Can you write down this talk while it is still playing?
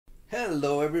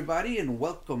Hello, everybody, and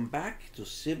welcome back to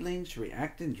Siblings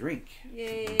React and Drink.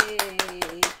 Yay!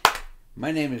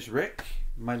 My name is Rick,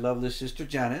 my lovely sister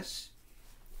Janice,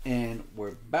 and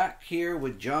we're back here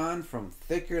with John from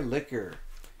Thicker Liquor.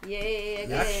 Yay!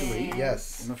 Again. Actually, I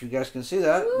Yes. don't know if you guys can see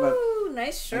that, Woo,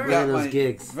 nice but I shirt. got those my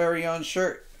gigs. very own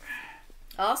shirt,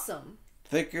 Awesome.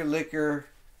 Thicker Liquor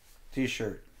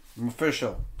T-shirt. I'm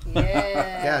official. Yeah.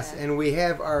 Yes, and we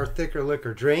have our thicker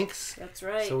liquor drinks. That's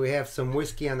right. So we have some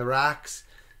whiskey on the rocks,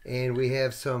 and we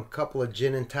have some couple of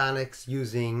gin and tonics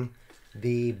using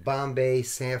the Bombay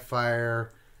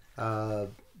Sapphire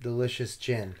delicious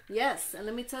gin. Yes, and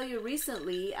let me tell you,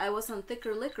 recently I was on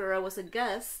Thicker Liquor. I was a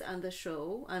guest on the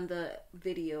show, on the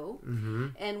video,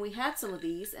 and we had some of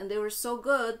these, and they were so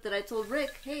good that I told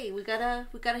Rick, "Hey, we gotta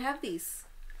have these."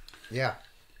 Yeah.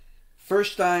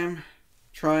 First time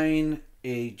trying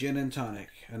a gin and tonic.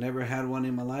 I never had one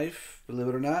in my life, believe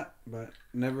it or not, but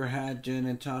never had gin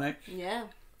and tonic. Yeah.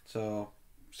 So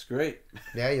it's great.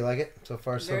 Yeah, you like it? So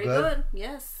far, so Very good.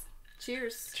 Yes.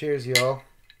 Cheers. Cheers, y'all.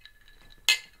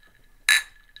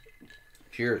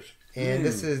 Cheers. And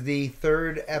this is the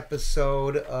third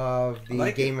episode of the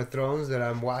like Game of Thrones that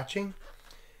I'm watching.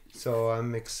 So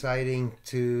I'm excited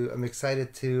to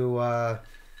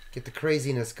get the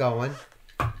craziness going.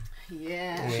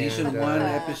 Yeah. Season And, 1,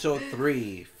 Episode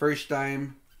 3. First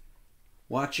time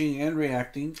watching and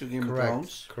reacting to Game of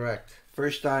Thrones. Correct.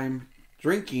 First time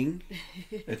drinking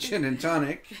a gin and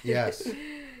tonic. Yes.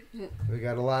 We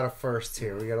got a lot of firsts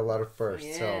here. We got a lot of firsts.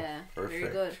 Yeah. So Very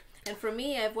perfect. good. And for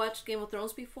me, I've watched Game of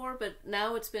Thrones before, but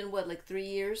now it's been, like 3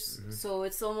 years? So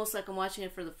it's almost like I'm watching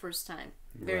it for the first time.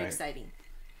 Very Right. exciting.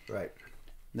 So, right.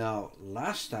 Now,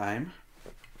 last time,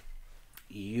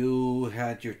 you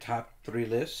had your top 3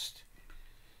 list.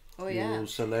 Oh, yeah. You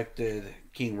selected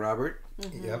King Robert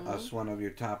Yep. as one of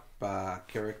your top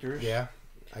characters. Yeah.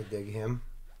 I dig him.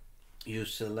 You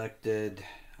selected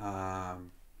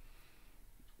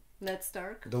Ned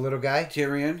Stark. The little guy.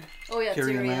 Tyrion. Oh, yeah,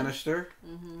 Tyrion Tyrion. Lannister.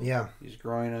 Yeah. He's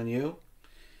growing on you.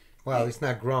 Well, he's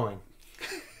not growing.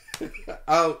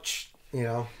 Ouch. You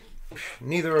know.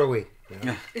 Neither are we. You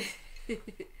know?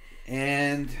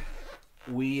 And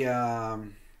we,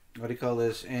 what do you call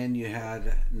this? And you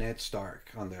had Ned Stark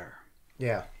on there.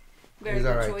 Yeah. Very He's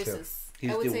good alright, choices.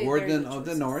 He's I would the say very Warden good of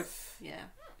the choices. North. Yeah.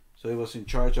 So he was in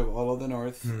charge of all of the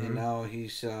North. And now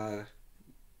he's going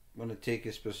to take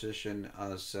his position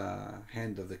as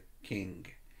Hand of the King.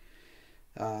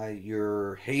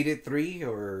 Your hated 3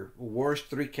 or worst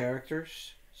 3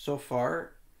 characters so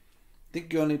far. I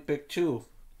think you only picked 2.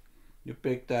 You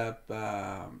picked up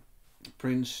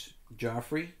Prince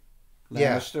Joffrey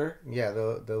Lannister Yeah.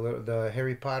 The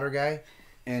Harry Potter guy.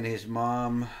 and his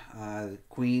mom,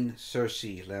 Queen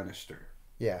Cersei Lannister.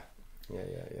 Yeah.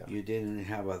 You didn't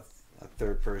have a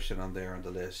third person on there on the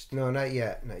list. No, not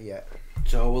yet. Not yet.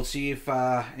 So we'll see if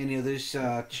any of this,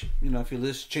 if your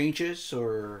list changes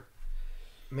or...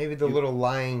 Maybe the little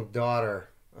lying daughter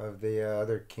of the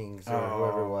other kings or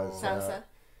whoever it was. Sansa.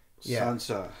 Yeah.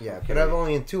 Sansa. Yeah, Okay. but I've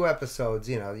only in 2 episodes.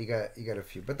 You know, you got a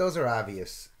few, but those are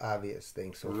obvious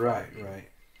things. So far. Right.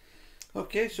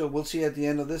 Okay, so we'll see at the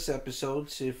end of this episode,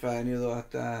 see if any of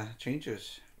that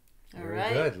changes. All Very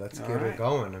right. good. Let's All get right. it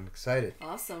going. I'm excited.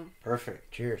 Awesome. Perfect.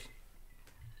 Cheers.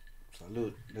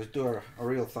 Salud. Let's do a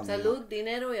real thumbnail. Salud,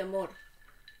 dinero y amor.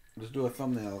 Let's do a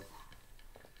thumbnail.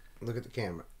 Look at the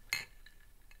camera.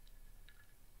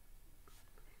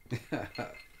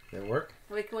 That work?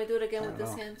 Wait, can we do it again with I this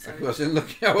don't know. hand? I Sorry. wasn't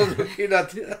looking. I was looking at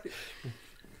the...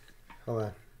 Hold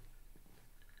on.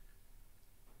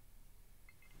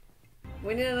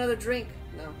 We need another drink.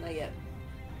 No, not yet.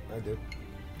 I do.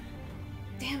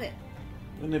 Damn it.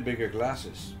 We need bigger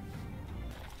glasses.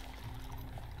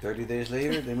 30 days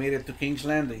later, they made it to King's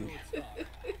Landing.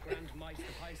 Grand Maester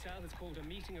Pycelle has called a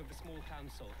meeting of the small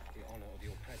council. The honor of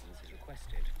your presence is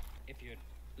requested. If you'd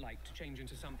like to change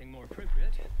into something more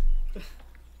appropriate.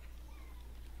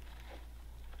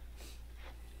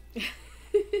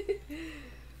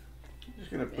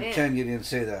 Just gonna pretend you didn't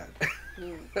say that.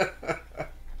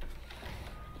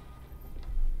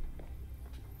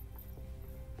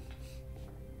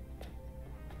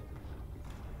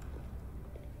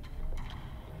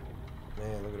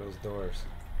 Man, look at those doors.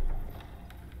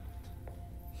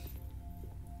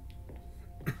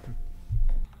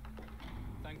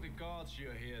 Thank the gods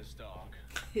you're here, Stark.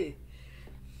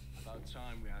 About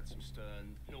time we had some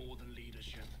stern northern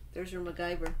leadership. There's your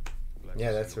MacGyver. Glad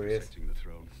Yeah, to see that's you're where he is. protecting the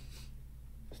throne.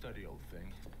 Steady, old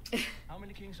thing. How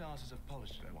many king's asses have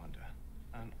polished it, I wonder?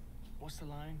 And what's the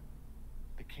line?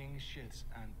 The king shits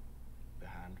and the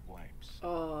hand wipes.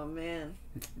 Oh, man.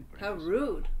 How Brains.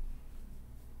 rude.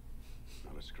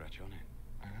 Not a scratch on it.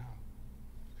 I know.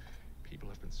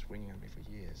 been swinging at me for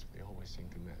years, but they always seem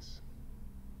to miss.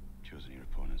 Choosing your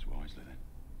opponents wisely,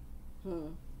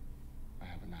 then. I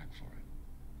have a knack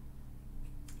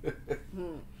for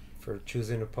it. For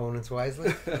choosing opponents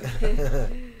wisely?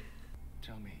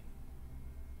 Tell me,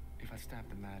 if I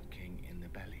stabbed the Mad King in the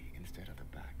belly instead of the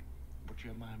back, would you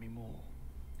admire me more?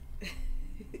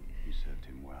 You served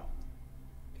him well.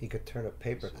 He could turn a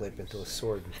paperclip into a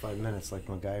sword in 5 minutes like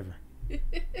MacGyver.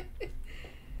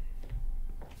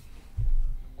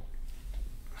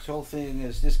 This whole thing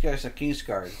is, this guy's a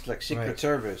Kingsguard. It's like Secret Right.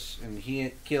 Service, and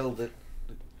he killed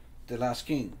the last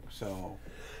king. So,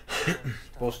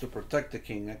 supposed to protect the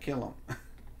king, not kill him.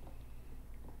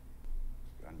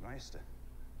 Grand Meister.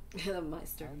 The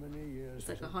Meister. How many years It's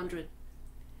like has it 100.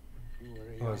 been? You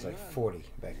were a I was young like man. 40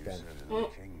 back You then. served Oh.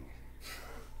 another king.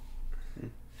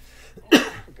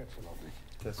 Forgetful of me.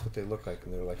 That's what they look like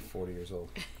when they're like 40 years old.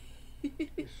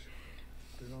 This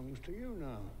belongs to you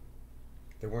now.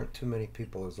 There weren't too many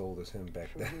people as old as him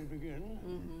back Should then. we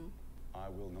begin? I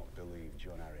will not believe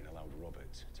John Arryn allowed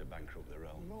Robert to bankrupt the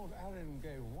realm. Lord Arryn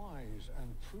gave wise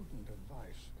and prudent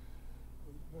advice,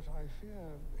 but I fear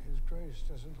His Grace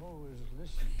doesn't always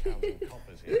listen. Counting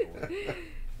coppers here.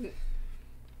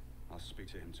 I'll speak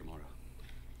to him tomorrow.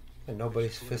 And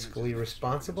nobody's fiscally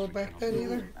responsible back then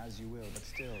either? As you will, but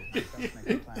still, you best make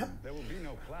a plan. There will be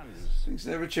no plans. Things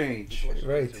never change. Before I speak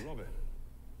Right. to Robert.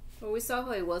 Well, we saw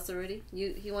how he was already.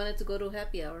 He wanted to go to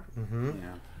happy hour. Mm-hmm.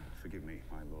 Yeah. Forgive me,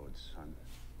 my lords.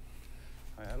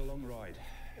 I had a long ride.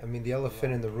 I mean, the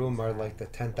elephant in the room are like the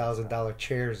 $10,000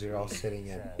 chairs you're all sitting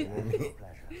in. You know what I mean?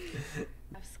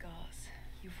 Have scars.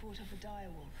 You fought off a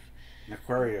direwolf.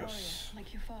 Aquarius.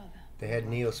 Like your father. They had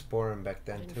Neosporin back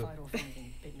then Didn't too. fight off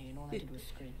anything, bit me, and all I did was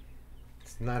scream.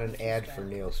 It's not an ad for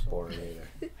Neosporin either.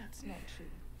 That's not true.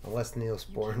 Unless You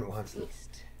Neosporin killed wants the to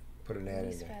beast. put an ad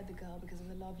You in there. spared the girl because of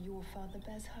the love your father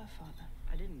bears her father.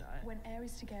 I didn't die. When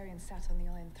Ares Targaryen sat on the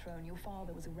Iron Throne, your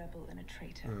father was a rebel and a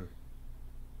traitor. Mm.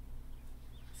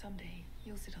 Someday,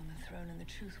 you'll sit on the throne and the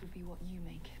truth will be what you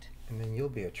make it. And then you'll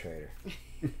be a traitor.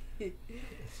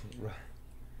 It's right.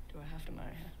 Do I have to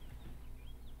marry her?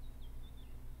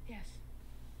 Yes.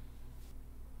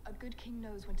 A good king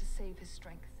knows when to save his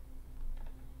strength.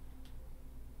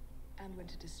 And when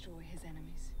to destroy his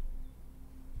enemies.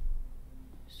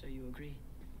 So you agree?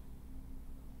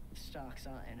 The Starks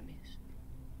are enemies.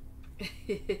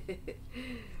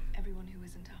 Everyone who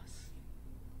isn't us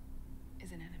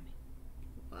is an enemy.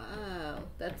 Wow,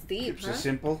 that's deep, Keeps huh? it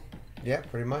simple. Yeah,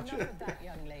 pretty much. Enough of that,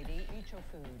 young lady. Eat your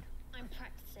food. I'm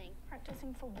practicing.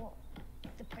 Practicing for what?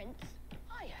 The prince.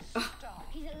 Arya Stark.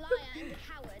 He's a liar and a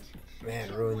coward.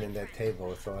 Man, ruining that table,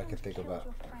 that's all I can think about.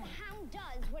 The hound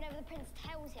does whatever the prince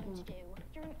tells him to do.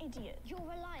 You're an idiot. You're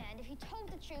a liar, and if you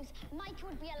told the truth, Micah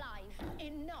would be alive.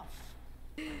 Enough.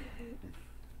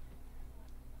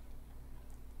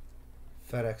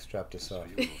 FedEx dropped us off.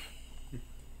 I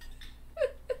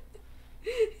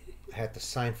had to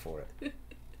sign for it.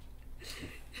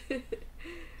 The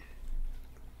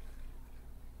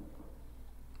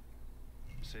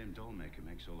same doll maker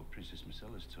makes all of Princess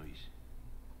Marcella's toys.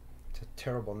 It's a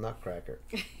terrible nutcracker.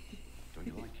 Don't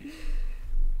you like it?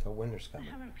 The winter's I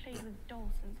coming. haven't played with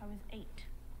dolls since I was 8.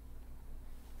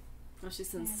 Oh,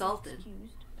 she's insulted.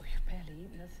 Excused. Oh, you've barely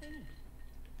eaten a thing.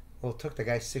 Well, it took the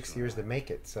guy 6 years to make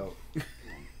it, so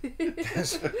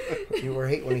you were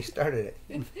 8 when he started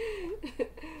it.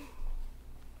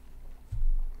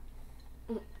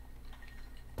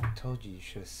 I told you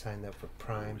should have signed up for It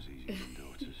Prime. was easier than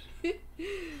daughters.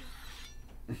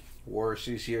 Worse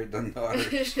easier than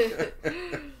daughters.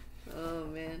 Oh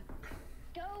man.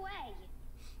 Go away.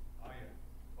 Arya,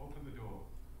 open the door.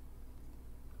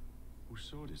 Whose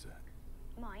sword is that?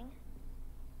 Mine.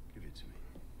 Give it to me.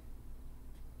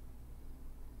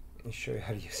 Let me show you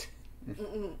how to use it.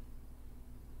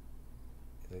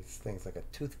 This thing's like a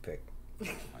toothpick. I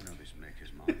know this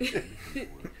maker's mark. It's making it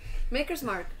work. Maker's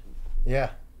Mark.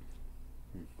 Yeah,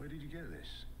 Where did you get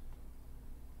this?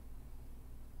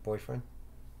 boyfriend.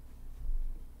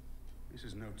 This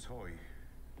is no toy.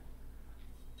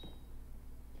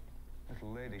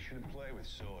 Little lady shouldn't play with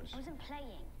swords. I wasn't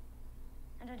playing.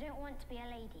 And I don't want to be a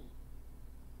lady.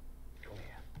 Come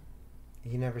here.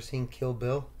 You never seen Kill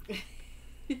Bill?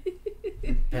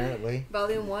 Apparently.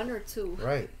 Volume 1 or 2?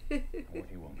 Right. And what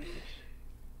do you want with this?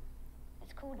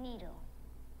 It's called Needle.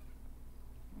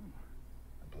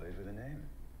 A blade with a name.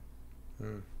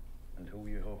 Hmm. And who were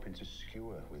you hoping to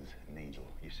skewer with Needle?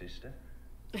 Your sister?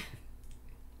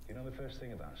 You know the first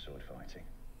thing about sword fighting?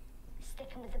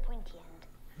 Stick 'em with the pointy end.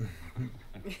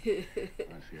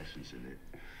 That's the essence of it.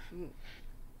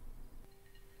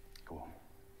 Go on.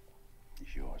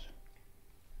 It's yours.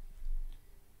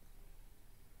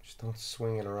 Just don't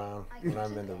swing it around when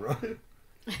I'm in the room.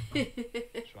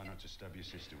 Try not to stab your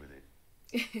sister with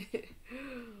it.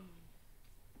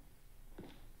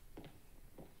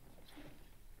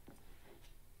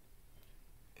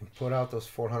 And put out those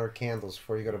 400 candles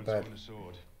before you go to bed. The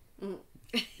sword. Mm.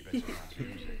 You better know how to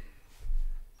use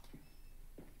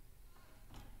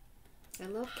it. I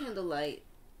love candlelight.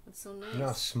 It's so nice. You know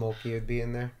how smoky it would be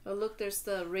in there? Oh, look, there's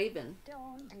the raven.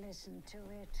 Don't listen to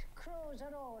it. Crows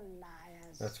are all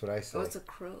liars. That's what I say. Oh, it's a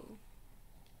crow.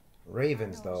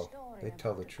 Ravens, though, they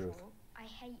tell the truth. I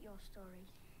hate your story.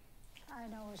 I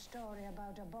know a story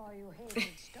about a boy who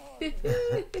hated stories.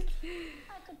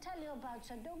 I could tell you about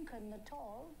Sir Duncan the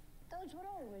Tall. Those were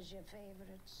always your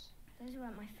favourites. Those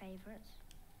weren't my favourites.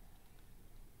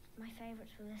 My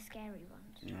favourites were the scary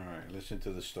ones. All right, listen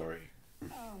to the story.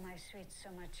 Oh, my sweet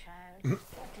summer child,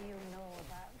 what do you know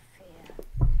about fear?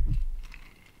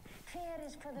 Fear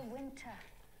is for the winter,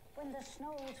 when the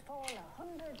snows fall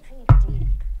 100 feet deep.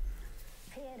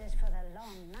 Fear is for the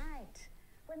long night,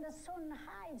 when the sun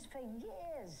hides for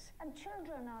years, and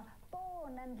children are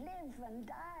born and live and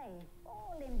die,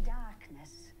 all in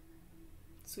darkness.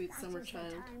 Sweet summer That is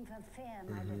child. the time for fear,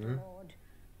 my little lord,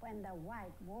 when the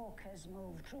White Walkers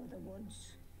move through the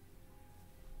woods.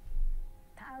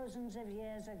 Thousands of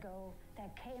years ago,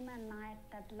 there came a night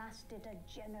that lasted a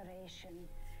generation.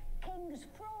 Kings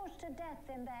froze to death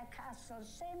in their castles,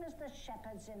 same as the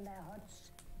shepherds in their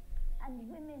huts. And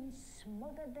women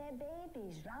smothered their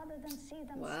babies rather than see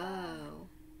them starve.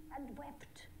 And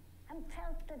wept, and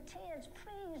felt the tears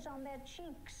freeze on their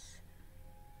cheeks.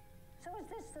 So is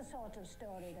this the sort of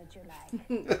story that you like?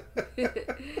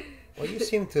 Well, you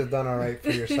seem to have done all right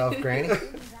for yourself, Granny. In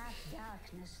that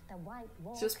darkness, the White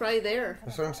Walkers... She was probably there.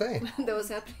 That's what I'm saying. That was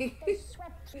happening. They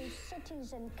swept through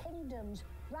cities and kingdoms,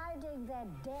 riding their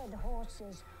dead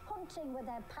horses, hunting with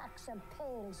their packs of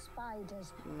pale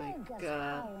spiders, big as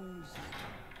hounds.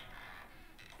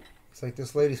 It's like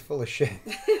this lady's full of shit.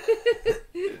 What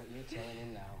you're telling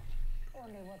him now.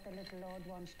 Only what the little lord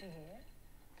wants to hear.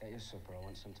 Get your supper. I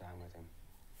want some time with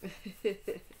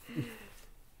him.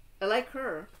 I like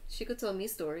her. She could tell me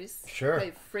stories. Sure.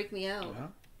 They freak me out. Yeah.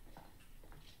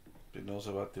 She knows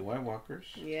about the White Walkers.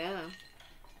 Yeah.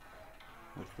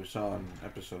 Which we saw in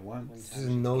episode 1. This is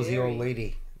a nosy old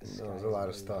lady. Knows a lot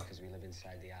of stuff. Because we live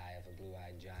inside the eye of a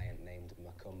blue-eyed giant named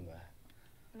Macumba.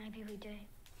 Maybe we do.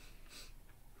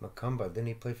 Macumba, didn't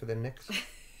he play for the Knicks?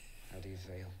 How do you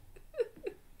feel?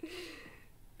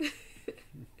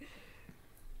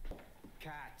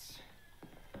 Cats.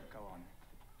 Go on.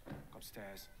 Go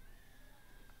upstairs.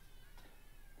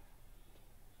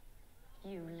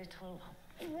 You little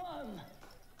worm!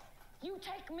 You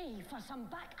take me for some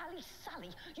back alley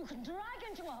Sally you can drag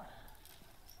into a...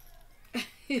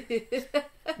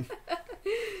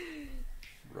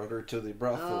 Brought her to the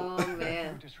brothel. Oh,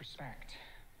 man. No disrespect.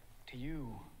 To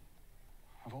you.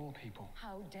 Of all people.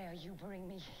 How dare you bring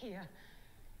me here?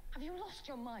 Have you lost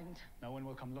your mind? No one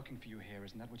will come looking for you here.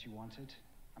 Isn't that what you wanted?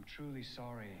 I'm truly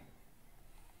sorry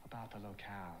about the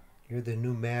locale. You're the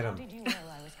new How madam did you know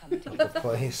I was coming to of the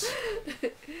place. A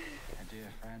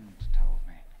dear friend told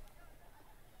me.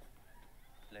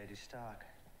 Lady Stark,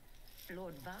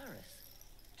 Lord Varys.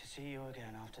 to see you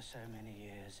again after so many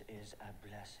years is a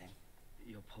blessing.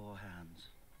 Your poor hands.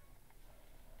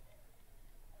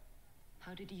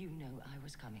 How did you know I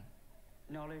was coming?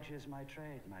 Knowledge is my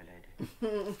trade, my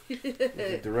lady.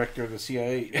 The director of the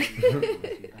CIA. By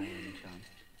any chance.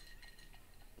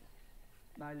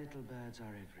 My little birds are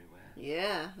everywhere.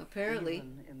 Yeah, apparently.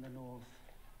 Even in the north,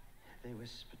 they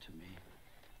whisper to me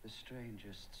the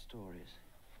strangest stories.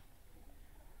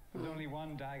 There's only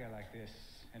one dagger like this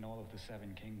in all of the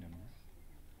 7 kingdoms.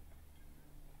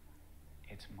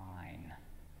 It's mine.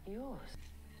 Yours?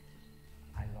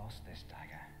 I lost this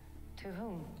dagger. To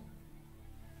whom?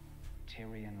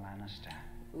 Tyrion Lannister.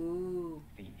 Ooh.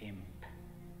 The imp.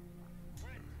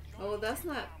 Oh, that's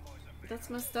not... That's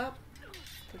messed up.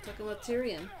 We're talking about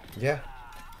Tyrion. Yeah.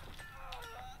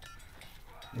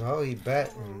 Well, he bet.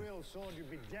 If you were a real sword,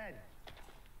 you'd be dead.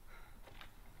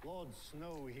 Lord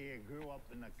Snow here grew up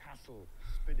in a castle,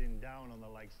 spitting down on the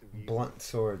likes of you. Blunt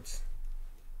swords.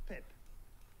 Pip,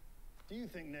 do you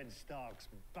think Ned Stark's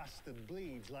bastard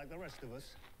bleeds like the rest of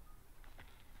us?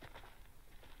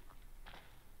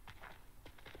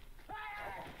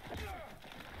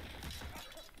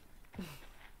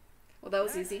 Well, that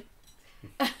was easy.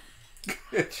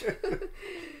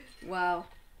 Wow.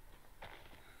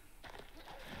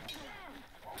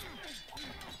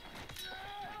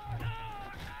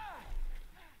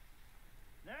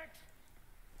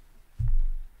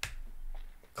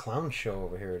 Clown show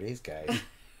over here, these guys.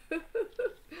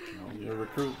 You The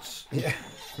recruits. Yeah.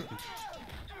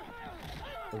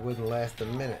 It wouldn't last a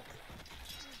minute.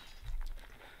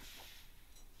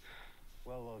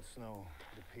 Well, Lord Snow,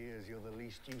 it appears you're the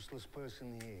least useless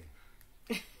person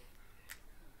here.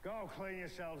 Go clean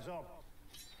yourselves up.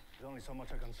 There's only so much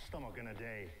I can stomach in a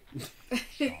day.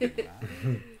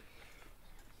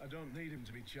 I don't need him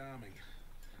to be charming.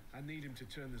 I need him to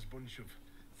turn this bunch of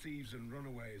thieves and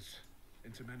runaways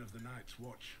into men of the Night's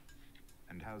Watch.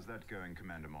 And how's that going,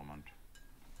 Commander Mormont?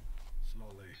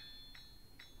 Slowly.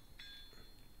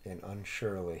 And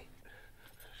unsurely.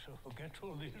 So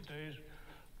forgetful these days.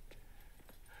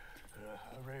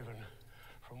 A raven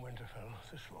from Winterfell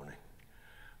this morning.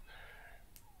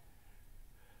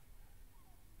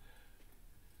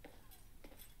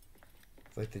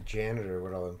 It's like the janitor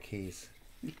with all them keys.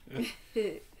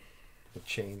 The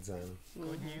chains on.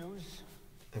 Good news.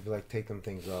 I'd be like, take them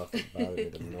things off. It bothers me,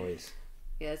 the noise.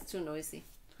 Yeah, it's too noisy.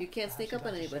 You can't sneak up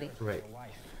on anybody. Right.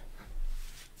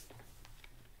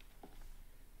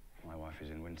 My wife is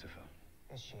in Winterfell.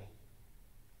 Is she?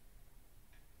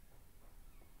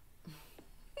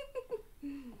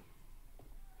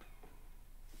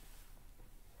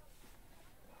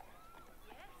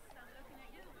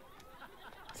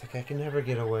 It's like I can never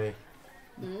get away.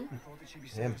 Mm-hmm. I thought that she'd be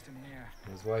Him. safest in here.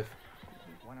 His wife.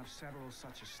 One of several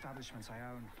such establishments I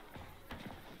own.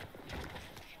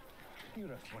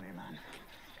 You're a funny man.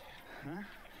 Huh?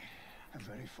 A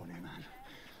very funny man.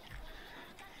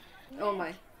 Oh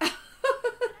my.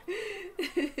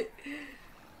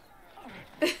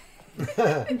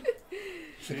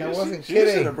 It's like I wasn't She was in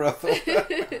kidding. a brothel.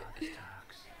 Quick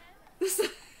tempers,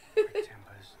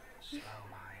 slow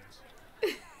minds.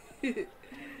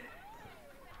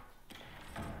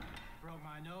 Broke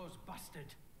my nose,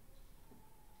 bastard.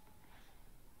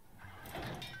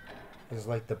 It's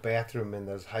like the bathroom in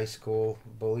those high school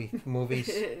bully movies.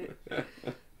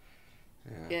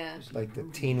 Yeah. It's like the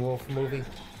Teen Wolf movie.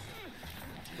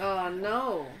 Oh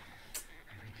no.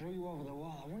 Throw you over the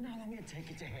wall. I wonder how long it'd take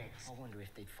you to Hex. I wonder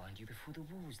if they'd find you before the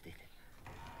wolves did it.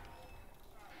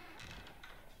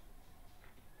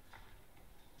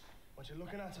 What you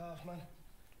looking at, Halfman?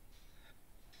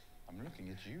 I'm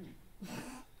looking at you.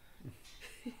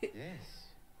 Yes.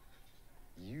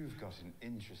 You've got an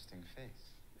interesting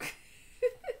face.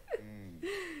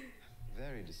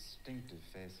 Very distinctive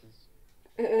faces.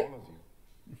 All of you.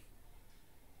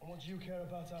 And what do you care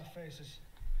about our faces?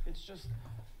 It's just,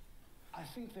 I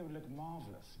think they would look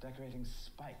marvelous decorating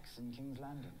spikes in King's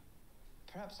Landing.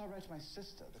 Perhaps I'll write to my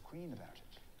sister, the Queen, about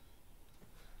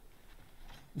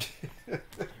it. We'll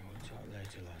talk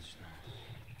later, Lord Snow.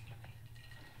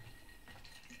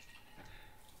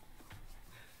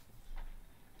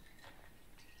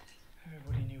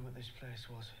 Everybody knew what this place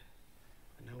was,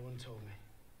 but no one told me.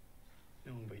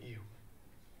 No one but you.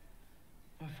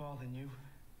 My father knew,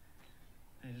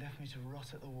 and he left me to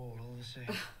rot at the wall all the same.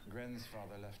 Gren's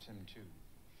father left him too.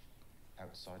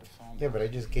 Outside a farm. Yeah, but I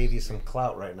just gave you some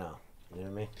clout right now. You know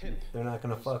what I mean? Pip They're not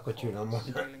gonna was fuck with you no more.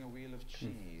 stealing a wheel of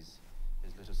cheese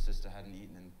his little sister hadn't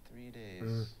eaten in 3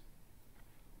 days.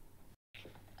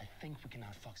 I think we can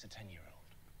outfox a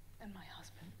 10-year-old. And my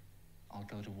husband? I'll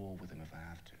go to war with him if I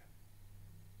have to.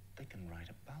 They can write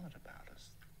a ballad about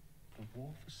us. The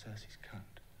war for Cersei's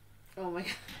cunt. Oh my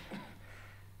god.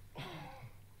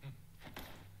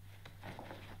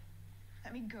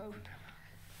 Let me go. Let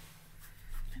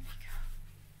me go.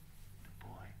 The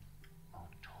boy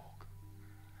won't talk.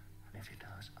 And if he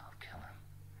does, I'll kill him.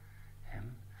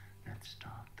 Him, Ned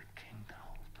Stark, the king, the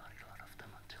whole bloody lot of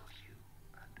them, until you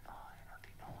and I are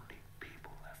the only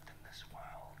people left in this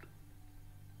world.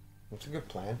 That's a good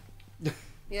plan.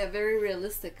 Yeah, very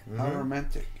realistic. How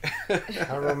romantic.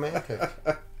 How romantic.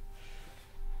 I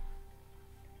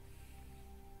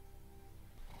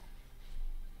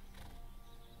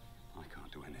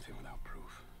can't do anything without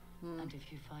proof. And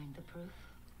if you find the proof?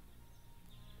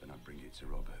 Then I bring it to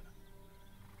Robert.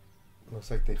 Looks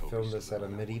like they filmed this at a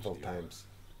medieval times.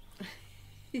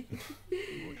 You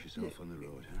watch yourself on the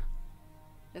road, huh?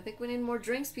 I think we need more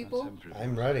drinks, people.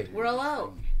 I'm ready. We're all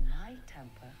out. My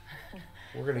temper.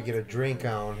 We're gonna get a drink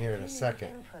on here in a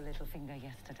second. For Littlefinger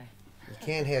yesterday. You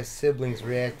can't have siblings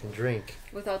react and drink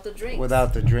Without the drinks.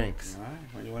 without the drinks. All right,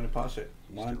 when you want to pause it?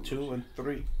 1, 2, and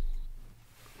 3.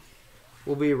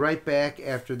 We'll be right back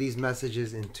after these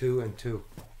messages in 2 and 2.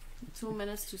 2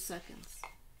 minutes, 2 seconds.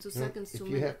 2 You know, seconds, 2 if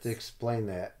minutes. you have to explain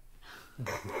that.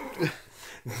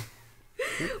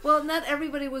 Well, not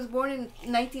everybody was born in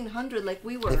 1900 like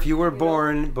we were. If you were know?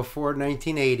 born before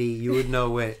 1980, you would know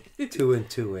what 2 and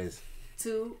 2 is.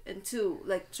 2 and 2,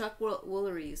 like Chuck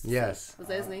Woolery used to Yes. say. Was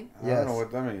that his name? I don't know what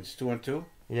that means. 2 and 2?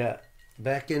 Yeah.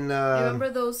 Back in remember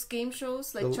those game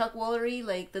shows like Chuck Woolery,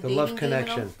 like the dating Love game,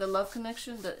 Connection. you know? The Love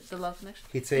Connection, the Love Connection.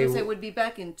 He'd say would be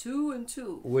back in 2 and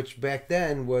 2, which back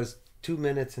then was 2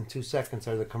 minutes and 2 seconds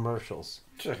are the commercials.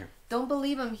 Don't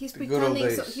believe him. He's The good old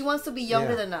pretending. So days. he wants to be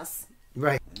younger than us.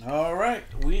 Right. All right,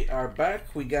 we are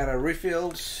back. We got our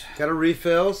refills. Got a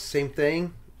refill, same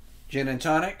thing. Gin and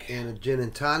tonic. And a gin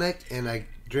and tonic, and I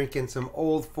drinking some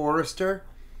Old Forester,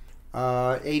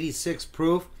 86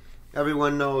 proof.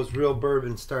 Everyone knows real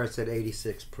bourbon starts at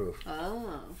 86 proof.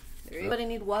 Oh. Anybody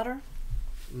need water?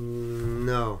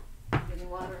 No. Any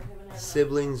water?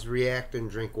 Siblings react and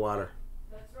drink water.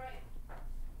 That's right.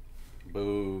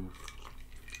 Boo.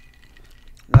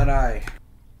 Not I.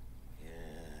 Yes,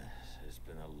 it's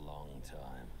been a long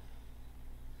time.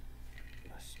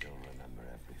 I still remember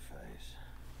every face.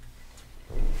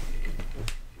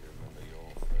 You remember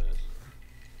your first?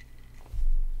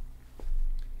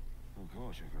 Of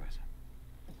course, Your Grace.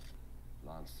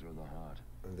 Lance through the heart.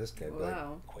 And this guy,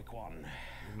 Wow. Quick one.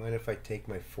 you mind if I take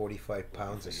my 45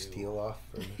 pounds of steel off?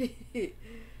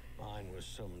 Mine was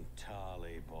some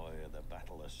Tarly boy at the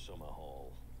Battle of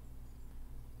Summerhall.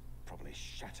 Probably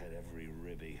shattered every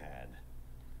rib he had.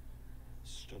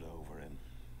 Stood over him,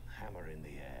 hammer in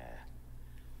the air.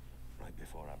 Right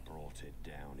before I brought it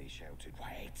down, he shouted,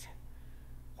 "Wait!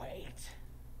 Wait!"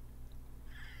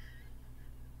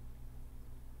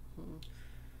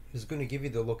 He's going to give you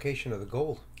the location of the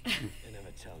gold. They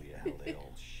never tell you how they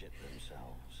all shit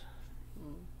themselves.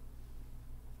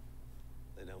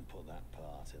 They don't put that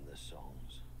part in the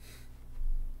songs.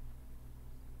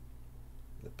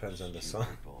 Depends on the song.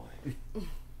 Boy.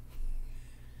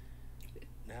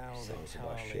 Now the Songs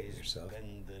about shitting Tarleys yourself.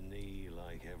 bend the knee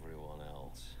like everyone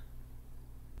else.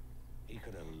 He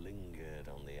could have lingered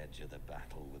on the edge of the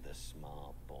battle with the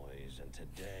smart boys, and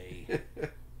today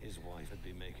his wife would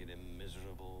be making him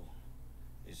miserable,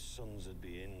 his sons would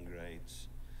be ingrates,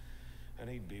 and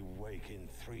he'd be waking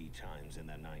 3 times in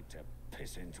the night to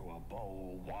piss into a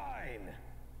bowl of wine.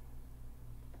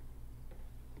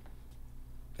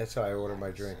 That's how I order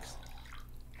my drinks.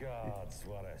 Gods,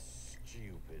 what a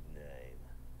stupid name.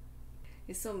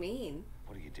 He's so mean.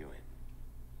 What are you doing?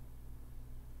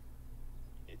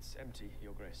 It's empty,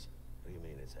 Your Grace. What do you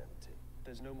mean it's empty?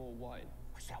 There's no more wine.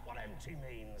 Is that what empty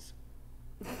means?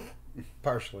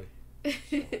 Partially.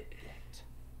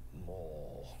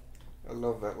 More. I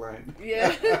love that line. Yeah.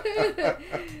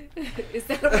 Is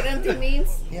that what empty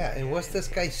means? Yeah, and what's this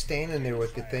guy standing there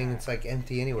with the thing? It's like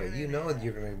empty anyway. You know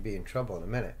you're going to be in trouble in a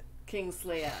minute.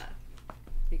 Kingslayer.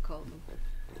 He called him.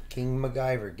 King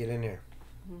MacGyver, get in there.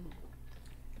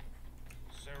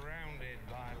 Surrounded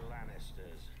by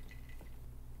Lannisters.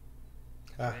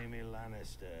 Ah. Jaime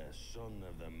Lannister, son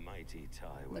of the mighty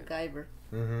Tywin. MacGyver.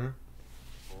 Mm-hmm.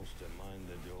 Forced to mind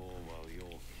the door while your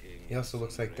king... He also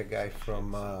looks like the guy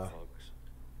from,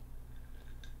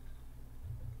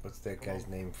 what's that guy's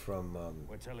name from,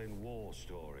 We're telling war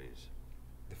stories.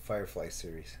 the Firefly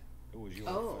series. Who was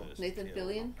your first Nathan kill,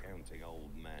 Fillion? counting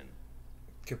old men?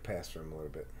 Could pass for him a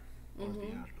little bit. One of the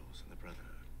outlaws in the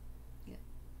Brotherhood. Yeah.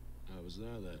 I was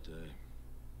there that day.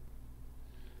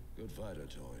 Good fighter,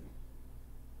 Toyn.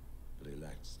 But he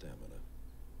lacked stamina.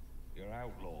 Your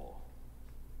outlaw.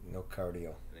 No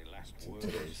cardio. Any last In words?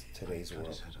 today's Cut world.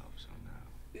 his head off, so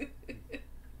now.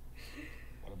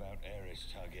 What about Aris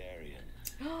Targaryen?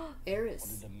 Eris.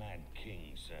 What did the Mad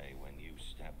King say when you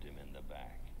stabbed him in the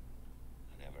back?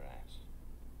 I never asked.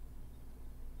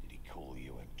 Did he call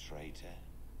you a traitor?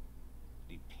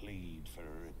 Did he plead for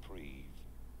a reprieve?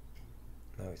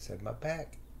 No, he said my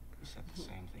back. He said the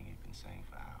same thing he'd been saying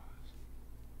for hours.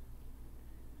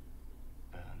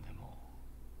 Burn them all.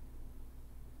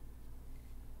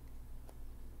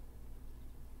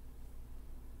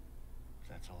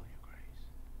 That's all, Your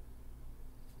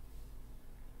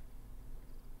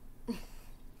Grace.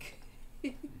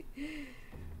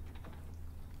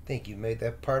 Think you made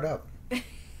that part up.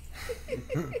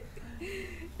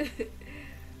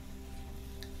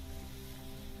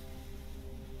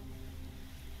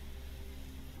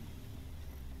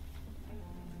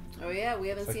 Oh yeah, we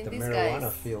haven't It's like seen the these marijuana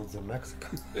guys. fields in Mexico.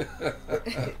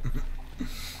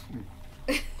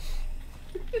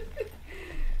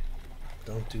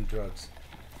 Don't do drugs.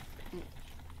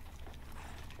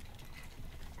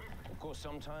 Of course,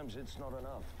 sometimes it's not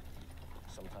enough.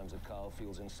 Sometimes a Carl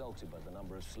feels insulted by the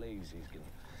number of slaves he's given.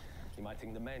 He might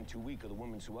think the men too weak or the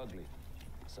women too ugly.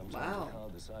 Sometimes Wow. a Carl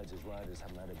decides his riders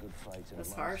haven't had a good fight in That's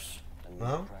months harsh. and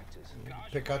Well, need practice.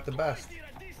 pick out the best.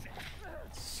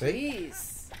 See?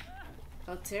 Jeez.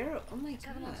 How terrible. Oh my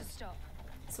Tell them god. to stop.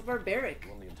 So barbaric.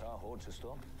 You want the entire horde to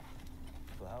stop?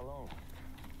 For how long?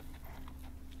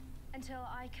 Until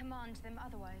I command them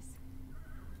otherwise.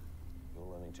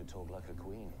 people learning to talk like a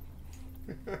queen.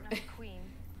 Not a queen.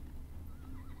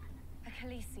 A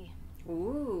Khaleesi.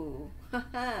 Ooh.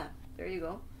 Haha. There you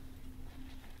go.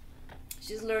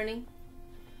 She's learning.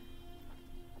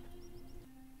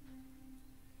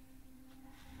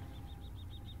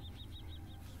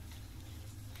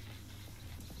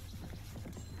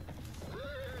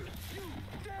 You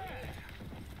dare!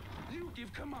 You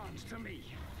give commands to me.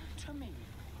 To me.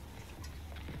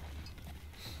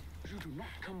 You do not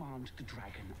command the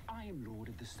dragon. I am Lord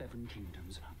of the Seven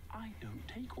Kingdoms. I don't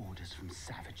take orders from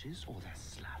savages or their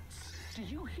sluts. Do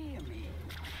you hear me?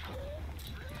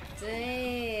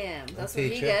 Damn, that's what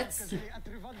he gets.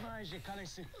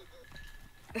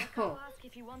 I'll ask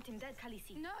if you want him dead,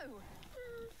 Khaleesi. No.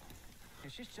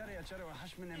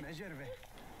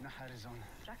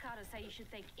 Rakara say you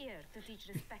should take ear to teach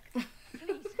respect.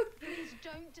 Please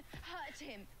don't hurt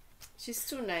him. She's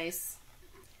too nice.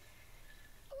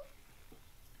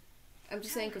 I'm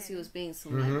just saying because he was being so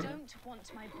nice. I don't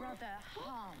want my brother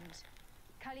harmed.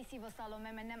 Khaleesi vasalo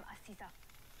memenem asisa.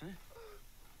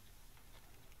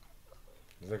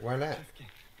 He's like, why not?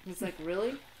 He's like,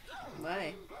 really?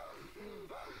 Why?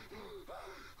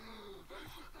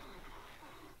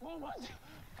 What?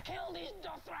 Kill these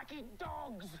Dothraki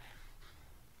dogs!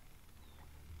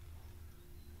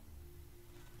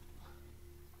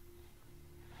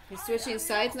 He's switching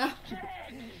sides now.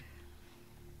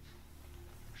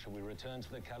 Shall we return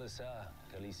to the Khalisar,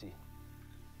 Khaleesi?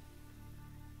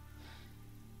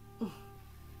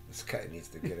 This guy needs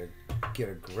to get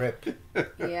a grip.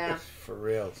 Yeah. For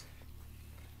reals.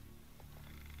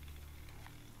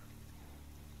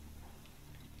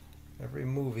 Every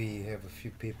movie you have a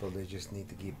few people they just need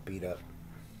to get beat up.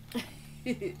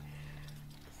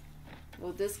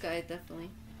 Well, this guy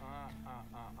definitely.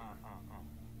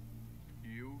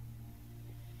 You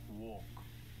walk.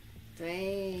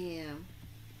 Damn.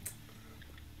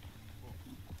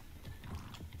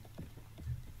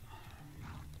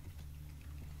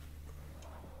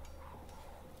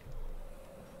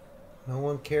 No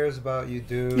one cares about you,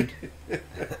 dude.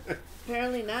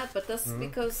 Apparently not, but that's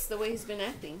because the way he's been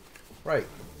acting. Right.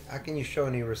 How can you show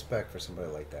any respect for somebody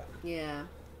like that? Yeah.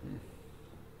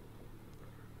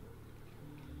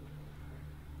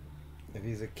 If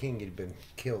he's a king, he'd been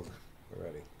killed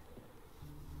already.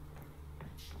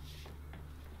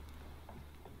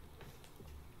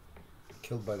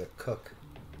 Killed by the cook,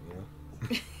 you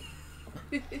know?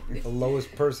 The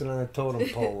lowest person on the totem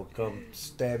pole will come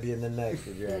stab you in the neck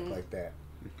if you act like that.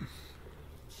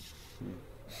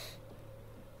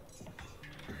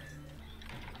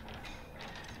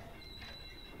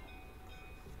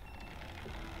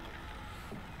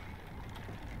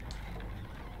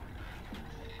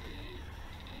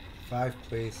 Five,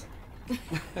 please.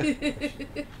 I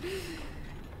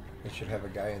should have a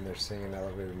guy in there singing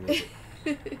elevator music.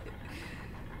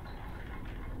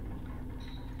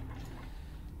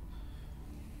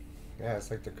 Yeah,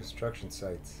 it's like the construction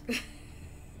sites.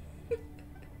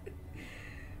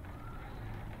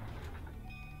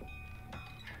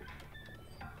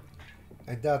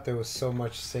 I doubt there was so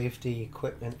much safety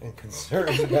equipment and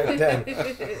concerns back then.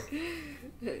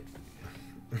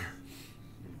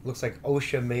 Looks like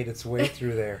OSHA made its way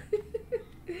through there.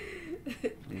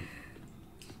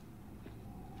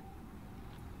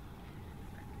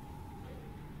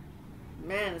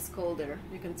 Man, it's cold there.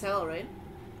 You can tell, right?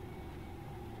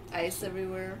 Ice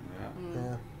everywhere.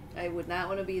 Yeah. I would not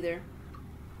want to be there.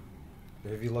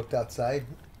 Have you looked outside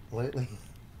lately?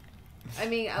 I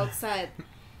mean, outside.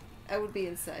 I would be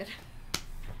inside.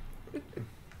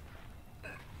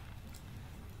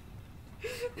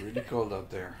 Really cold out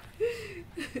there.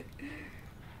 If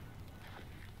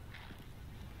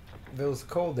it was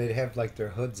cold, they'd have like their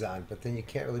hoods on, but then you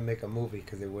can't really make a movie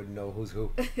because they wouldn't know who's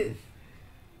who. If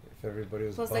everybody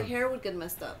was Plus, the hair would get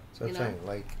messed up. So I'm saying,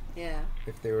 like, yeah,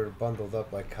 if they were bundled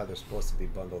up like how they're supposed to be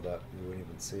bundled up, you wouldn't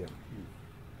even see them.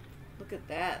 Look at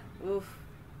that. Oof.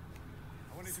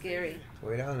 Scary. It's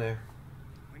way down there.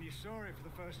 When you saw it for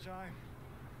the first time.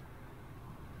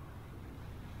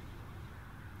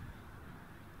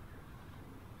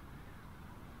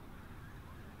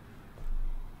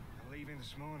 I'm leaving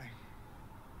this morning.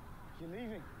 You're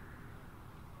leaving?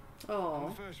 Oh. I'm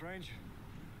the first ranger.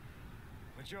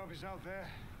 My job is out there.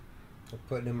 I'm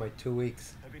putting in my 2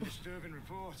 weeks. There have been disturbing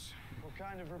reports. What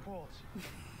kind of reports?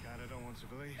 Kind I don't want to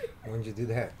believe. When did you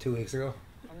do that? 2 weeks ago?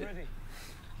 I'm ready.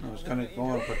 I was gonna go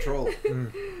on patrol.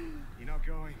 You're not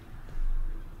going.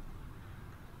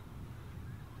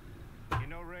 You're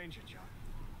no ranger, John.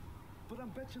 But I'm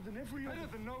better than every other.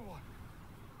 Better than no one.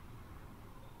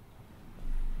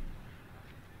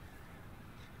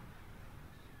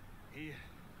 Here,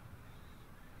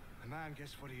 a man man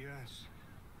gets what he earns.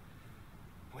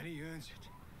 When he earns it.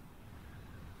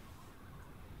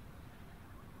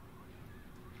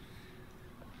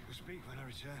 We'll speak when I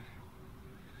return.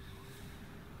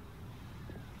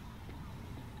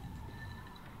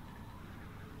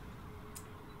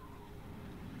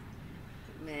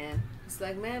 Man, it's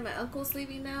like, man, my uncle's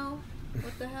leaving now.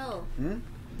 What the hell?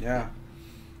 Yeah.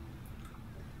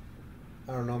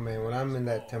 I don't know, man. When I'm in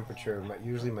that temperature,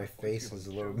 usually my face is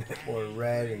a little bit more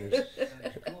red and there's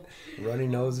runny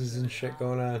noses and shit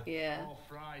going on. Yeah. All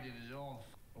fried in his own.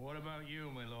 What about you,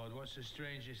 my lord? What's the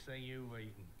strangest thing you've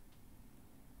eaten?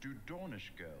 Do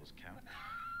Dornish girls count?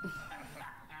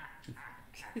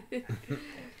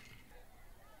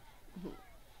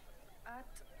 At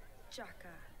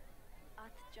Jaka.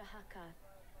 At Jahaka.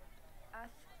 At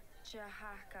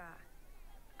Jahaka.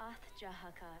 At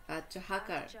Jahaka. At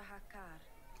Jahakar. Jahakar.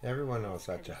 Everyone knows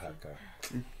that Jahaka.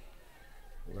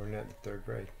 Learned that in 3rd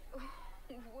grade.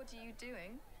 What are you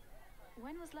doing?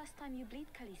 When was last time you bleed,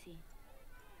 Khaleesi?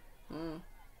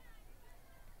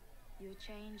 You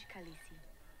change, Khaleesi.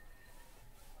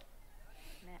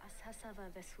 Me ashasava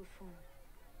vesufun.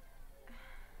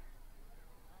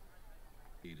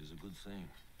 It is a good thing.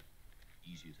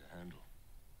 Easy to handle.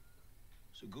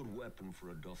 It's a good weapon for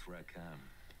a Dothrakam.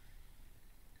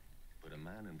 But a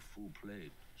man in full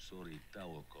plate, sorry,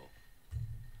 Tawako.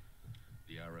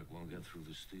 The Arak won't get through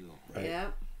the steel. Right.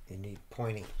 Yeah. You need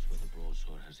pointy. That's where the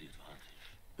broadsword has the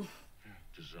advantage.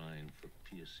 Designed for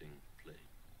piercing plate.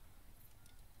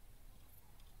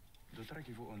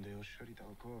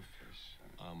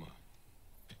 Armor.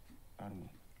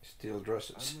 Steel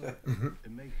dresses. It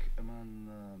make a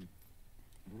man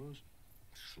bruised?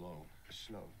 Slow.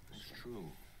 Slow. It's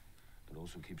true. It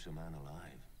also keeps a man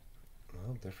alive.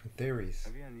 Well, different theories.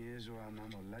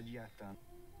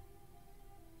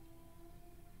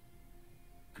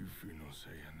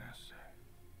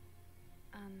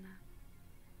 Anna.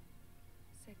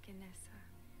 Sekenesa.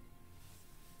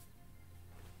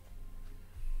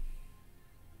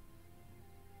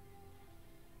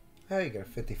 Oh, you got a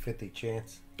 50-50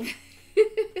 chance.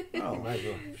 Oh, my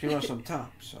God. She wants some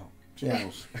top, so she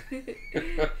knows.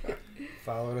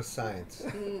 Follow the science.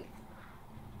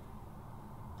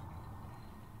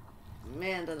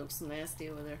 Man, that looks nasty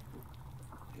over there.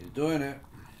 He's doing it.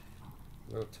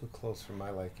 A little too close for my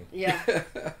liking. Yeah.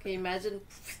 Can you imagine?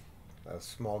 A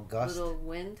small gust. Little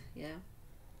wind, yeah.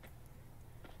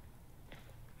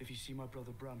 If you see my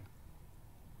brother Bran,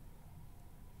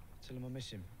 tell him I miss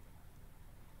him.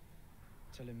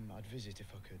 Tell him I'd visit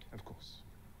if I could. Of course.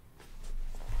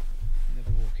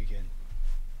 Never walk again.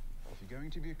 If you're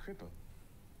going to be a cripple,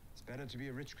 it's better to be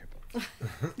a rich cripple.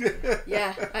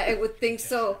 Yeah, I would think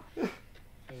so.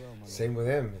 Farewell, my Same with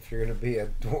him. If you're going to be a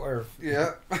dwarf,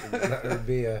 yeah, that would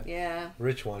be a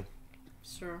rich one.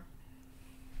 Sure.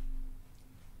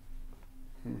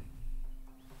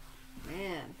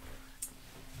 Man.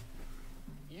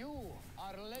 You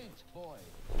are late, boy.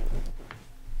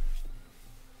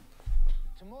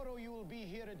 Tomorrow you will be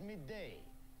here at midday.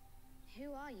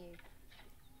 Who are you?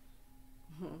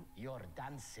 Your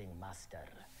dancing master,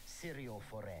 Sirio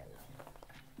Forel.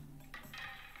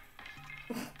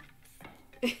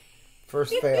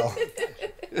 First fail.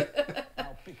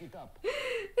 Now pick it up.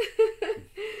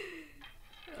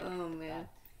 Oh, man.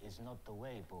 That is not the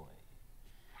way, boy.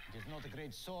 It is not a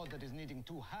great sword that is needing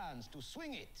 2 hands to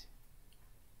swing it.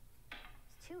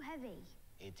 It's too heavy.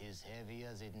 It is heavy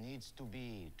as it needs to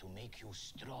be to make you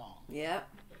strong. Yeah.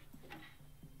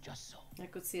 Just so. I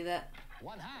could see that.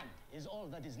 1 hand is all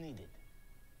that is needed.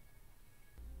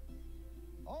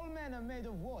 All men are made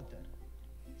of water.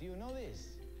 Do you know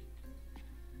this?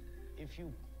 If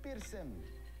you pierce them,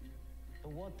 the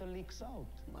water leaks out.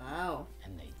 Wow.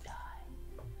 And they die.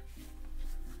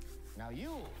 Now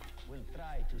you will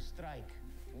try to strike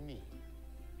me.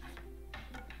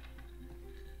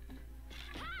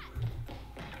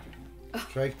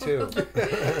 Strike 2.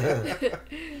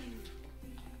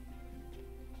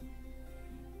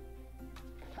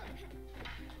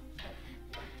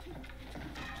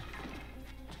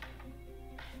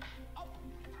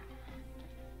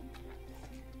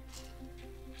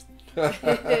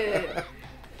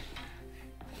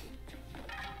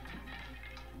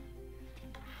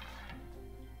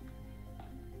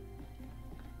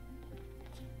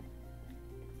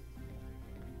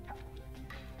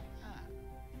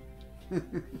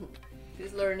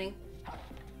 He's learning.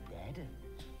 Dead?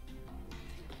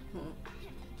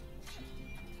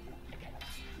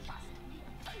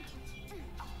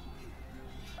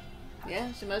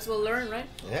 Yeah, she might as well learn, right?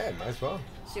 Yeah, might as well.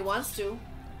 She wants to.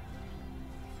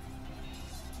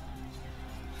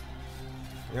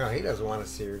 You know, he doesn't want to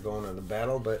see her going on the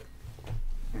battle, but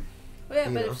Oh, yeah,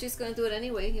 You but know. if she's going to do it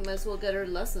anyway, he might as well get her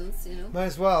lessons, you know. Might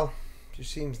as well. She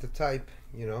seems the type,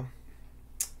 you know.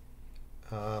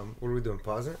 What are we doing?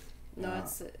 Pause it? No,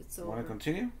 it's over. Want to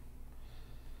continue?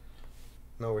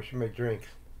 No, we should make drinks.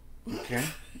 Okay.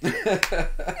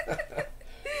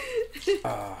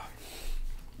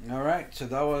 All right, so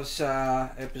that was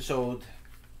episode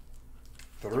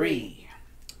 3.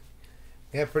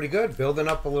 Yeah, pretty good. Building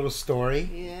up a little story.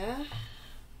 Yeah.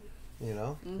 You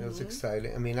know, it was Mhm.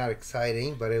 exciting. I mean, not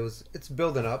exciting, but it's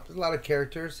building up. There's a lot of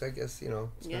characters. I guess, you know,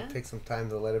 it's Yeah. going to take some time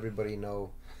to let everybody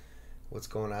know what's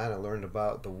going on. I learned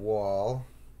about the wall,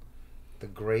 the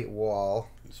Great Wall.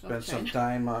 Spent some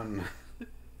time on...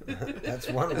 That's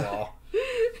one wall.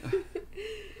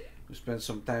 We spent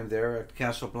some time there at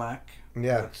Castle Black.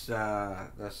 Yeah.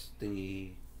 That's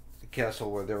the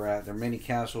castle where they're at. There are many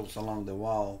castles along the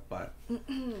wall, but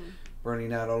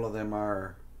burning out all of them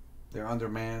they're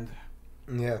undermanned.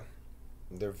 Yeah.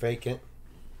 They're vacant.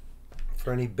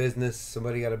 For any business,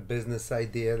 somebody got a business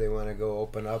idea they want to go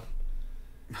open up.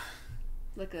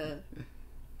 Like a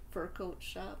fur coat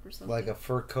shop or something. Like a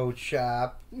fur coat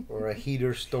shop or a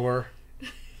heater store.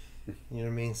 You know what I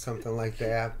mean? Something like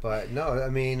that. But no, I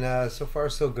mean, so far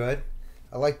so good.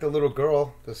 I like the little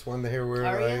girl. This one here where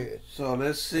Aria? So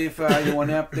let's see if you want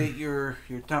to update your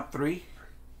top 3.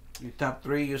 Your top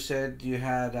 3, you said you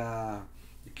had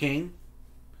the king.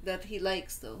 That he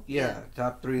likes, though. Yeah,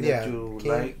 top 3 that you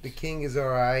like. The king is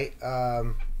alright.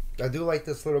 I do like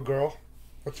this little girl.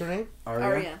 What's her name?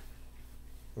 Aria.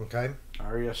 Okay.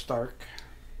 Arya Stark.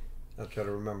 I'll try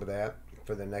to remember that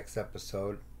for the next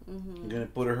episode. Mm-hmm. You gonna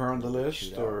put her on the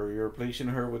list, or you're replacing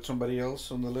her with somebody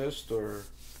else on the list, or?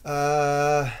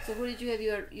 So who did you have?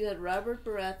 You had Robert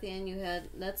Baratheon, you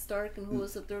had Ned Stark, and who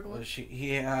was the third one?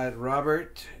 He had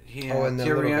Robert. He had and the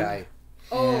Tyrion. little guy.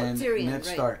 Oh, and Tyrion, Ned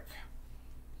right. Stark.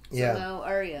 So Yeah. now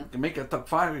Arya. You can make a top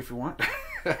 5 if you want.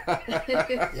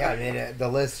 Yeah, I mean, the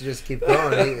list just keep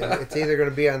going. It's either going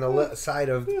to be on the side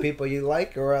of people you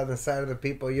like or on the side of the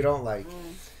people you don't like.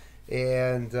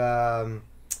 And,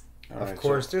 of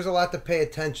course, there's a lot to pay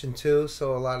attention to,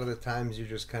 so a lot of the times you're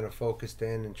just kind of focused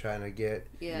in and trying to get,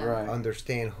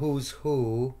 understand who's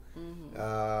who, you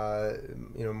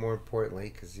know, more importantly,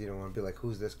 because you don't want to be like,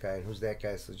 who's this guy and who's that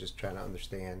guy, so just trying to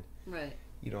understand. Right.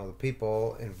 You know, the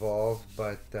people involved,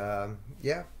 but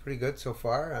yeah, pretty good so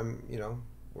far. You know,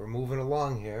 we're moving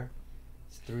along here.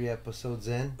 It's 3 episodes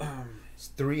in. It's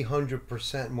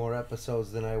 300% more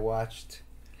episodes than I watched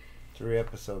 3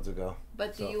 episodes ago.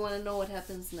 But do you want to know what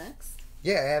happens next?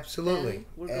 Yeah, absolutely. Then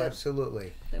we're good.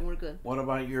 Absolutely. Then we're good. What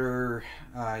about your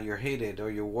hated or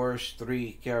your worst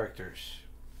 3 characters?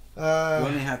 You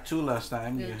only had 2 last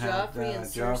time. Yeah, You had Joffrey and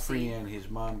Joffrey Cersei. and his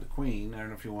mom, the queen. I don't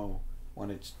know if you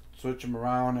want to switch them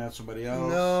around, add somebody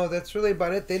else. No, that's really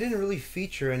about it. They didn't really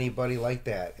feature anybody like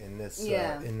that in this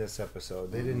in this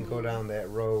episode. They didn't go down that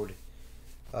road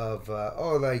of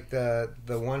like the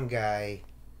one guy.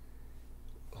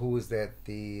 Who was that?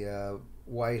 The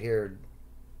white-haired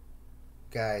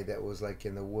guy that was like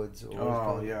in the woods.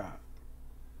 Oh yeah.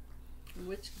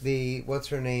 Which? What's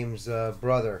her name's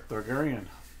brother? Targaryen.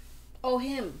 Oh,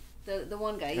 him. The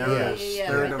one guy. Yeah. Yeah.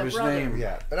 Third Right, of the his brother. name.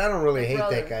 Yeah, but I don't really The hate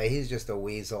brother. that guy. He's just a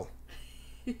weasel.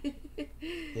 You know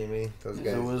what I mean? Those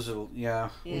guys. It was yeah.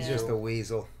 He's just a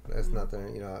weasel. That's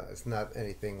nothing. You know, it's not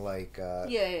anything like.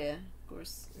 Yeah, of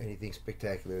course. Anything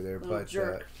spectacular there, Little but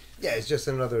jerk. yeah, it's just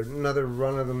another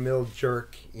run of the mill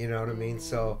jerk. You know what I mean?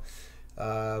 So,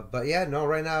 but yeah, no.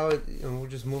 Right now, we're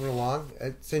just moving along.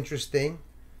 It's interesting.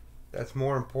 That's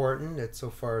more important. So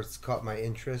far it's caught my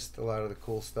interest. A lot of the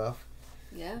cool stuff.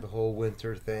 Yeah. The whole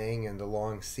winter thing and the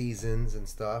long seasons and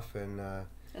stuff and.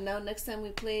 And now next time we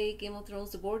play Game of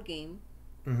Thrones, the board game,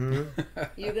 Mm-hmm.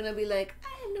 you're gonna be like,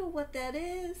 I know what that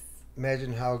is.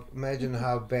 Imagine how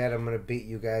bad I'm gonna beat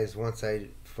you guys once I've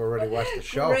already watched the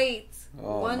show. Great.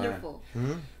 Oh, Wonderful.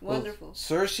 Hmm? Wonderful. Well,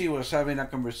 Cersei was having a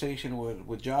conversation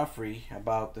with Joffrey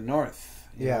about the North.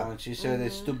 You know, and she said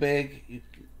it's too big. You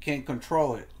can't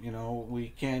control it. You know, we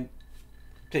can't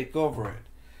take over it.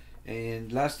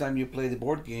 And last time you played the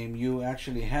board game, you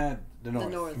actually had the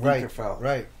North. Winterfell.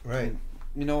 Right. And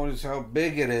you notice how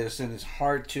big it is, and it's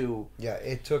hard to. Yeah,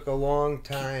 it took a long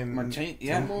time.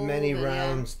 Many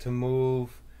rounds to move,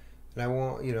 and I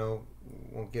won't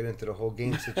get into the whole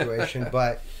game situation,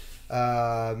 but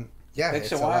yeah,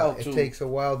 Takes a while it takes a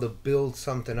while to build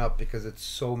something up because it's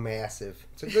so massive.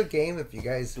 It's a good game if you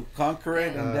guys to conquer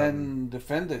it and then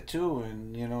defend it too,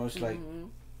 and it's like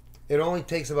it only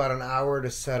takes about an hour to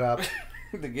set up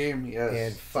the game, yes, and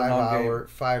it's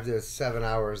 5 to 7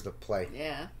 hours to play.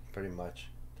 Yeah, pretty much.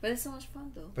 But it's so much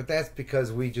fun though. But that's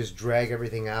because we just drag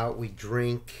everything out. We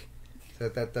drink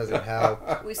that doesn't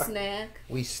help. We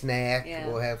snack. Yeah.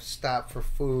 We'll have stop for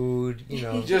food.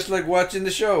 Just like watching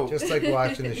the show. Just like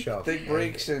watching the show. Take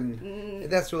breaks and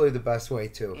that's really the best way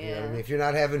too. Yeah. You know what I mean? If you're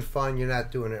not having fun, you're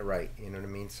not doing it right. You know what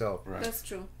I mean? So that's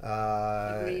true.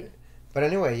 Agreed. But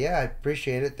anyway, yeah, I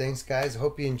appreciate it. Thanks, guys. I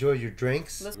hope you enjoyed your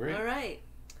drinks. All right.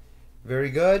 Very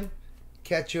good.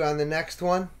 Catch you on the next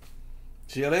one.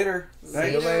 See you later.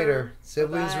 See you later.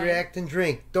 Siblings Bye. React and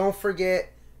Drink. Don't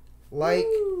forget, like,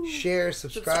 share,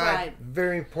 subscribe.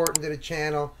 Very important to the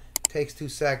channel. Takes 2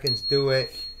 seconds. Do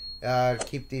it.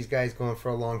 Keep these guys going for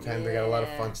a long time. They got a lot of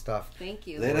fun stuff. Thank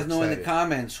you. Let us know in the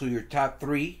comments who your top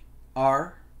 3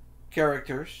 are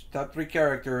characters. Top 3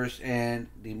 characters and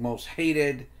the most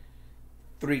hated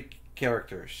 3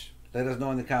 characters. Let us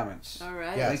know in the comments. All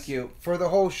right. Yes. Thank you. For the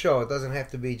whole show. It doesn't have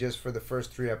to be just for the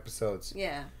first 3 episodes.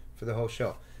 Yeah. For the whole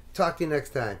show. Talk to you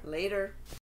next time. Later.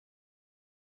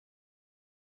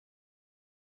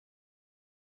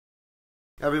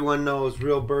 Everyone knows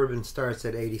real bourbon starts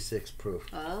at 86 proof.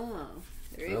 Oh,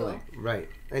 there you go. Right.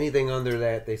 Anything under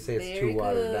that, they say it's too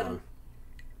watered down.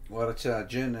 Well, it's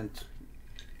gin, and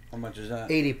how much is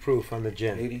that? 80 proof on the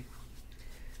gin. 80.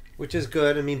 Which is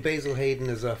good. I mean, Basil Hayden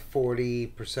is a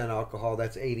 40% alcohol.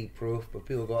 That's 80 proof. But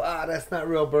people go, that's not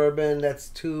real bourbon. That's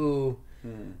too,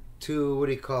 what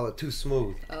do you call it? Too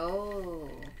smooth. Oh.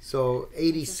 So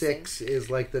 86 is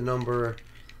like the number.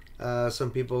 Some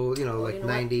people, like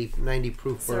 90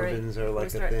 proof bourbons are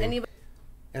like a thing.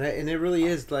 And it really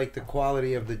is like the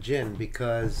quality of the gin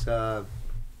because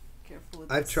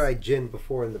I've tried gin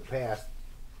before in the past.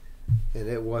 And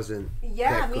it wasn't.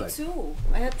 Yeah, that me good. too.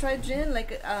 I have tried gin,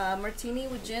 like martini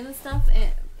with gin and stuff,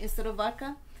 and instead of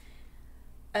vodka.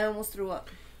 I almost threw up.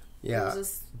 Yeah, it was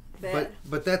just bad.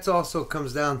 But that's also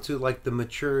comes down to like the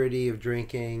maturity of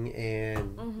drinking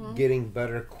and getting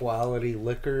better quality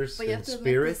liquors but you and have to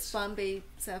spirits. Admit this Bombay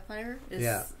Sapphire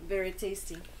is very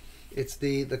tasty. It's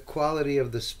the quality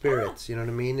of the spirits. You know what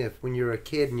I mean? If when you're a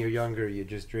kid and you're younger, you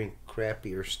just drink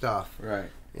crappier stuff. Right.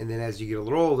 And then as you get a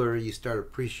little older, you start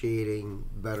appreciating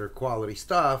better quality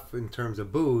stuff in terms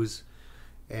of booze.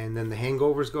 And then the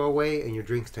hangovers go away and your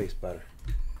drinks taste better.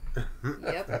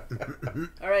 Yep.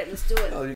 All right, let's do it.